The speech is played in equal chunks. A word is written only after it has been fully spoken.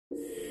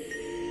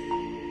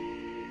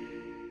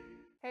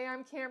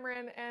I'm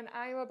Cameron and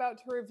I am about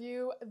to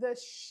review the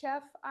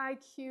Chef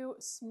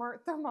IQ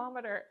Smart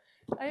Thermometer.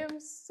 I am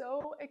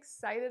so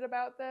excited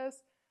about this.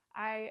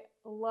 I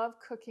love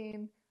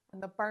cooking on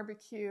the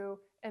barbecue,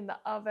 in the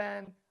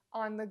oven,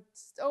 on the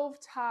stove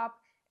top,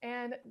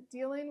 and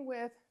dealing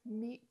with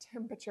meat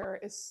temperature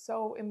is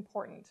so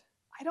important.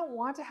 I don't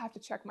want to have to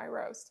check my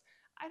roast.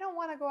 I don't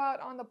want to go out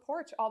on the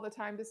porch all the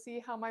time to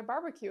see how my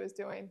barbecue is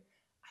doing.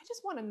 I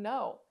just want to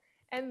know.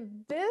 And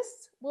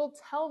this will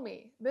tell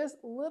me. This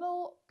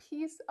little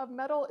piece of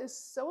metal is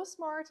so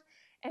smart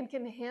and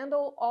can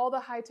handle all the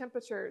high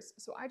temperatures.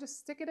 So I just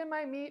stick it in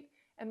my meat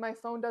and my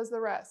phone does the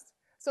rest.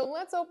 So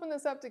let's open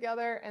this up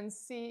together and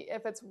see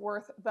if it's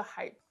worth the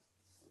hype.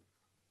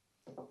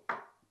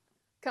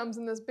 Comes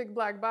in this big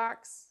black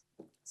box.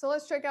 So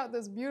let's check out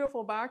this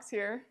beautiful box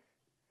here.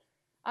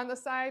 On the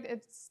side,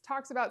 it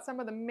talks about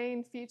some of the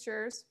main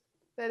features,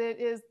 that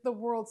it is the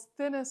world's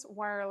thinnest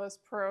wireless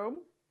probe,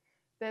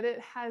 that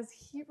it has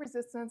heat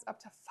resistance up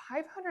to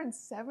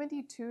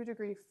 572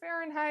 degrees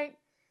Fahrenheit.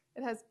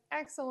 It has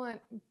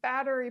excellent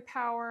battery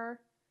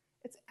power.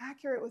 It's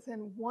accurate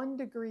within 1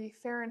 degree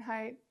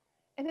Fahrenheit.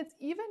 And it's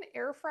even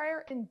air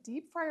fryer and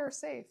deep fryer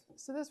safe.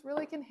 So this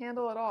really can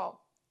handle it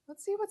all.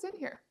 Let's see what's in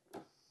here.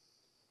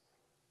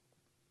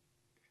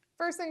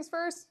 First things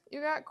first,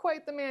 you got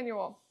quite the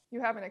manual.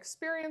 You have an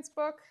experience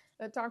book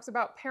that talks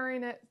about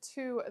pairing it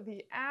to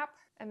the app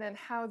and then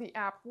how the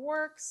app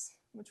works,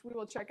 which we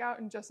will check out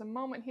in just a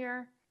moment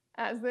here.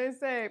 As they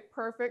say,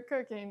 perfect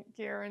cooking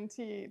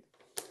guaranteed.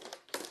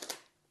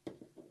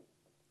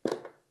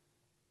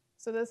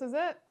 So this is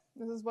it.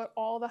 This is what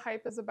all the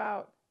hype is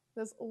about.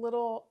 This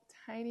little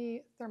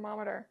tiny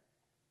thermometer.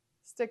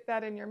 Stick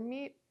that in your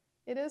meat.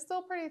 It is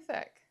still pretty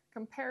thick.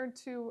 Compared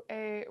to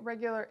a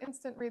regular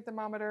instant read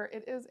thermometer,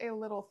 it is a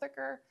little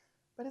thicker,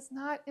 but it's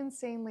not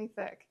insanely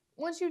thick.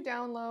 Once you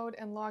download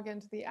and log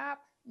into the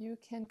app, you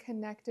can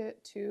connect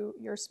it to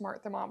your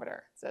smart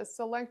thermometer. It says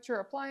select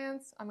your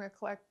appliance. I'm going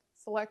to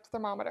select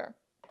thermometer.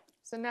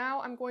 So now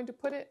I'm going to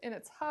put it in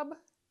its hub.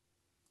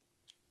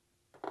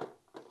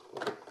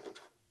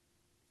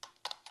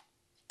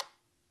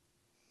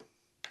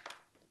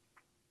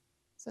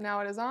 So now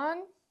it is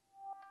on.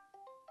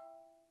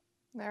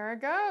 There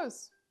it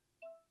goes.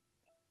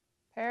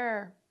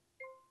 Pair.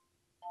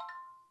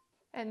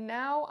 And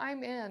now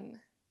I'm in.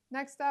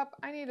 Next up,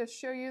 I need to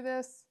show you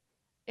this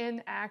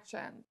in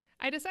action.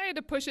 I decided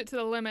to push it to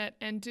the limit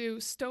and do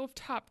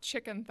stovetop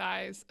chicken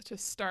thighs to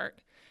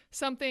start.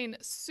 Something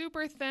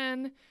super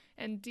thin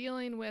and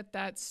dealing with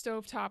that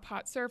stovetop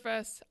hot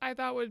surface, I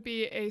thought would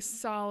be a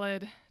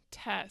solid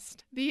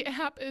test. The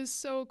app is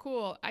so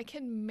cool. I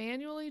can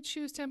manually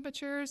choose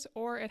temperatures,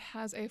 or it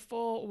has a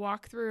full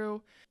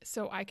walkthrough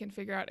so I can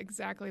figure out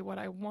exactly what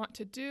I want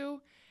to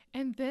do.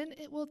 And then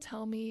it will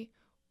tell me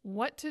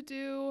what to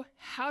do,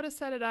 how to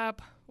set it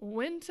up,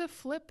 when to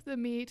flip the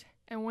meat,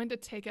 and when to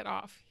take it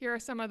off. Here are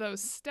some of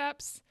those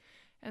steps.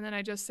 And then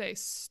I just say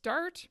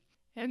start,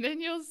 and then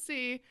you'll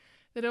see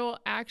that it will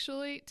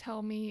actually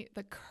tell me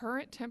the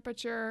current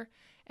temperature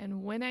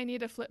and when I need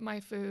to flip my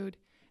food.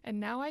 And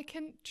now I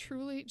can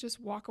truly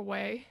just walk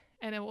away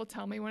and it will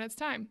tell me when it's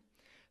time.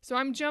 So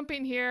I'm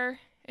jumping here.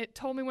 It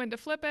told me when to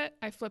flip it.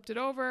 I flipped it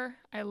over.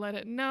 I let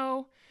it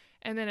know.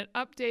 And then it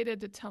updated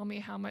to tell me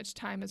how much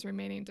time is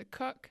remaining to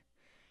cook.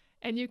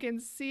 And you can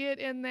see it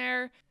in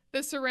there.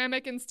 The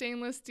ceramic and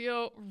stainless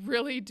steel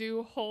really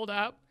do hold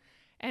up.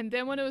 And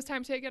then when it was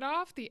time to take it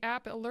off, the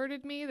app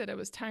alerted me that it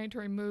was time to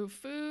remove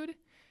food.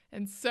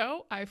 And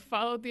so I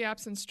followed the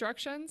app's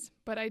instructions,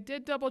 but I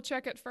did double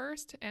check it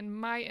first, and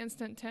my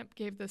instant temp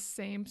gave the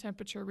same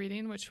temperature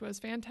reading, which was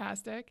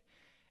fantastic.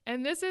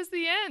 And this is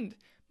the end.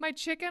 My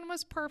chicken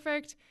was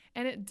perfect,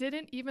 and it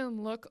didn't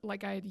even look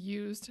like I had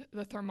used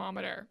the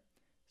thermometer.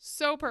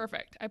 So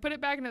perfect. I put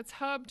it back in its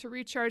hub to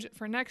recharge it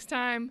for next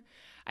time.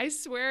 I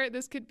swear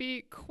this could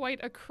be quite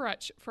a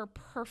crutch for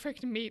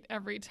perfect meat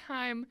every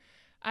time.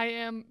 I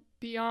am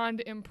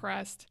beyond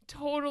impressed.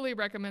 Totally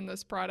recommend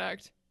this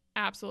product.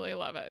 Absolutely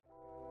love it.